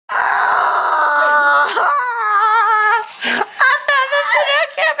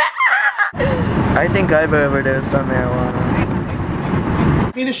think I've overdosed on marijuana.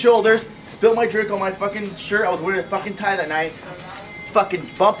 Me in the shoulders, spilled my drink on my fucking shirt. I was wearing a fucking tie that night. Fucking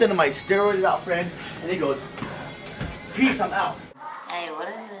bumped into my steroided out friend, and he goes, "Peace, I'm out." Hey, what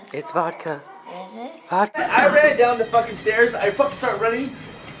is this? It's vodka. What is this? Vodka. I ran down the fucking stairs. I fucking start running.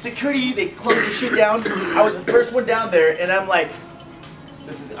 Security, they closed the shit down. I was the first one down there, and I'm like,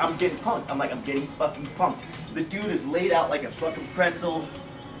 I'm getting punked. I'm getting fucking punked. The dude is laid out like a fucking pretzel.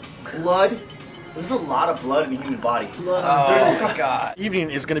 Blood. There's a lot of blood in the human body. Oh my god. Evening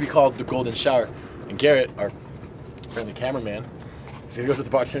is going to be called the Golden Shower. And Garrett, our friendly cameraman, is going to go to the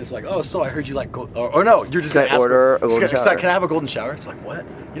bartender and be like, "Oh, so I heard you like gold..." Or no, you're just going to order a golden shower. Sorry, can I have a golden shower? It's like, what?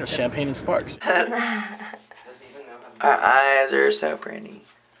 You know, champagne and sparks. Our eyes are so pretty.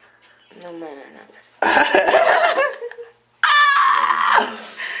 No.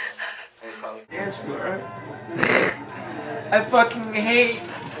 Dance floor. I fucking hate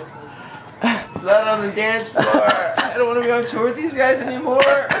blood on the dance floor. I don't want to be on tour with these guys anymore.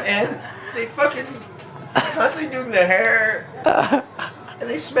 And they fucking constantly doing their hair. And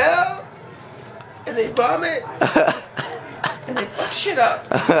they smell. And they vomit. And they fuck shit up.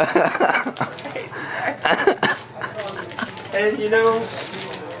 I hate these guys. And you know,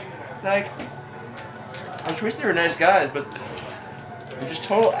 like, I wish they were nice guys, but they're just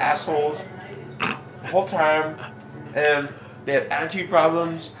total assholes the whole time, and they have attitude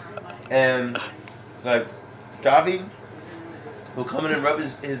problems, and like Davi will come in and rub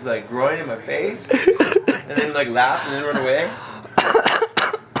his like groin in my face, and then like laugh and then run away.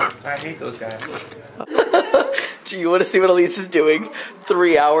 I hate those guys. Do you want to see what Elise is doing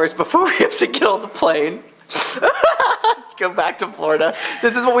 3 hours before we have to get on the plane? Go back to Florida.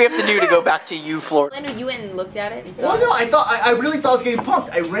 This is what we have to do to go back to Florida. You went and looked at it and saw Well, no, I really thought I was getting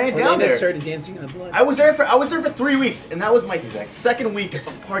punked. I ran down there. Started dancing in the blood. I was there for 3 weeks, and that was my second week of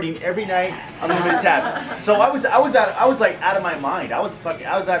partying every night on Limited Tab. So I was like out of my mind. I was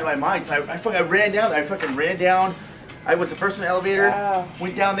out of my mind. So I ran down. I fucking ran down. I was the first in the elevator. Wow.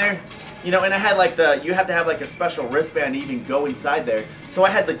 Went down there. You know, and I had like you have to have like a special wristband to even go inside there. So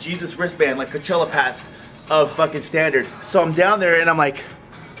I had the Jesus wristband, like Coachella pass of fucking standard. So I'm down there and I'm like,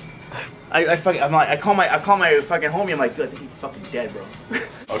 I call my fucking homie. I'm like, dude, I think he's fucking dead, bro.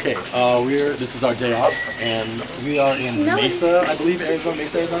 Okay, this is our day off, and we are in Mesa, I believe,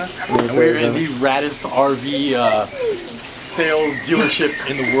 Mesa, Arizona. And we're in the raddest RV sales dealership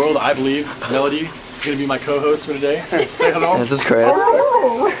in the world, I believe. Melody is going to be my co-host for today. Say hello. This is Chris.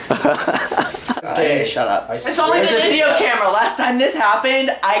 Hey, shut up. It's only the video camera. Last time this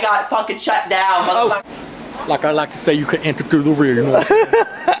happened, I got fucking shut down. Like I like to say, you can enter through the rear, you know.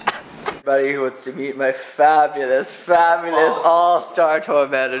 Everybody who wants to meet my fabulous all-star tour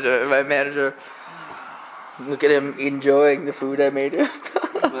manager, my manager. Look at him enjoying the food I made him.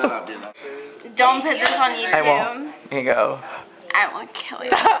 Don't put this on YouTube. I won't. Here you go. I will kill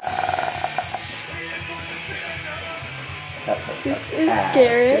you. That part sucks ass,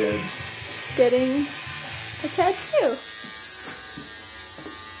 Garrett dude. getting a tattoo.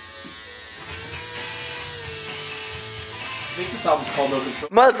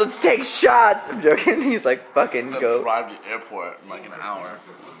 Muslims take shots! I'm joking. He's like, fucking go. Drive to the airport in like an hour.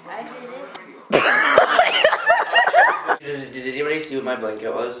 Did anybody see what my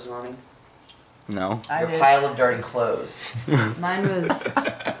blanket was this morning? No. A pile of dirty clothes. Mine was.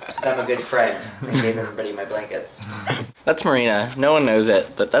 Because I'm a good friend. I gave everybody my blankets. That's Marina. No one knows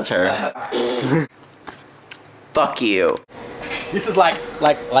it, but that's her. Fuck you. This is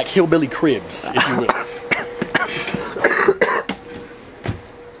like hillbilly cribs, if you will.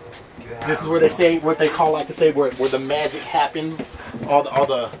 This is where they say, what they call, like to say, where the magic happens. All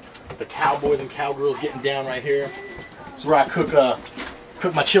the cowboys and cowgirls getting down right here. This is where I cook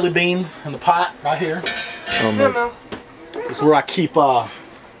my chili beans in the pot right here. This is where I keep my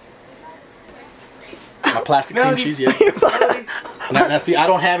plastic cream cheese. Yes. Now see, I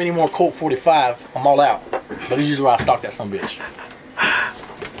don't have any more Colt 45. I'm all out. But this is where I stock that son of a bitch.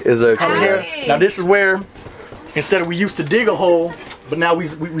 Is there Come here. Now this is where, instead of we used to dig a hole, but now we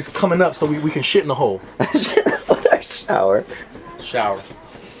coming up so we can shit in the hole. Shower. Shower.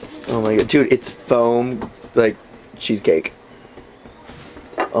 Oh my god, dude, it's foam like cheesecake.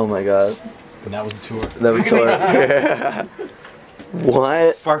 Oh my god. And that was the tour. That was tour.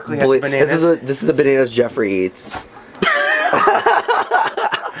 What? Sparkly has bananas. This is the bananas Jeffrey eats.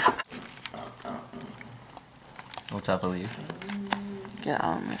 What's up, Elise? Get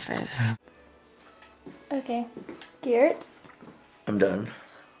out of my face. Okay, Garrett, I'm done.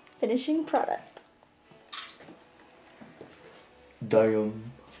 finishing product.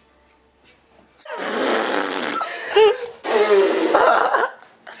 Damn.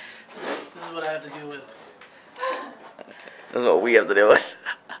 is what I have to deal with. This is what we have to deal with.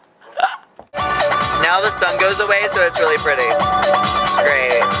 Now the sun goes away, so it's really pretty. It's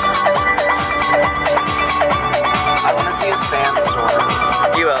great. I want to see a sandstorm.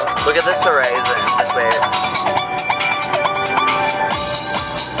 You will. Look at this horizon. Just wait.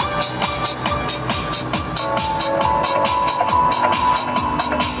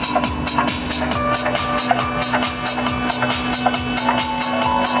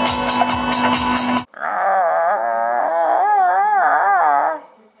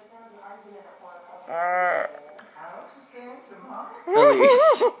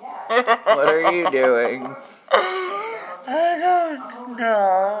 Elise, what are you doing? I don't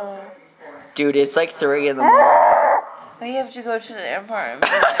know. Dude, it's like 3 in the morning. We have to go to the airport. And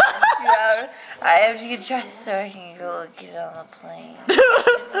I have to get dressed so I can go get on the plane.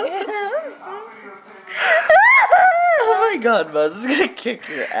 Oh my god, Buzz is gonna kick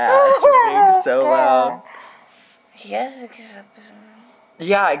your ass for being so loud. He has to get up.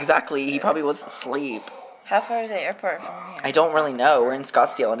 Yeah, exactly. He probably wants to sleep. How far is the airport from here? I don't really know. We're in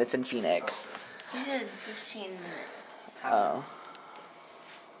Scottsdale and it's in Phoenix. He said 15 minutes. Oh.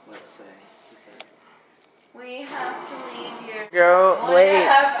 Let's say. He said. We have to leave here. Go, Blake.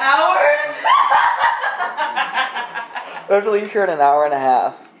 1.5 hours? I have to leave here in an hour and a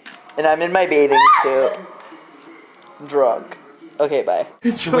half. And I'm in my bathing suit. Drunk. Okay, bye.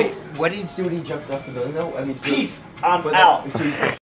 Wait, what did he do when he jumped off the building though? I mean, Peace. I'm out.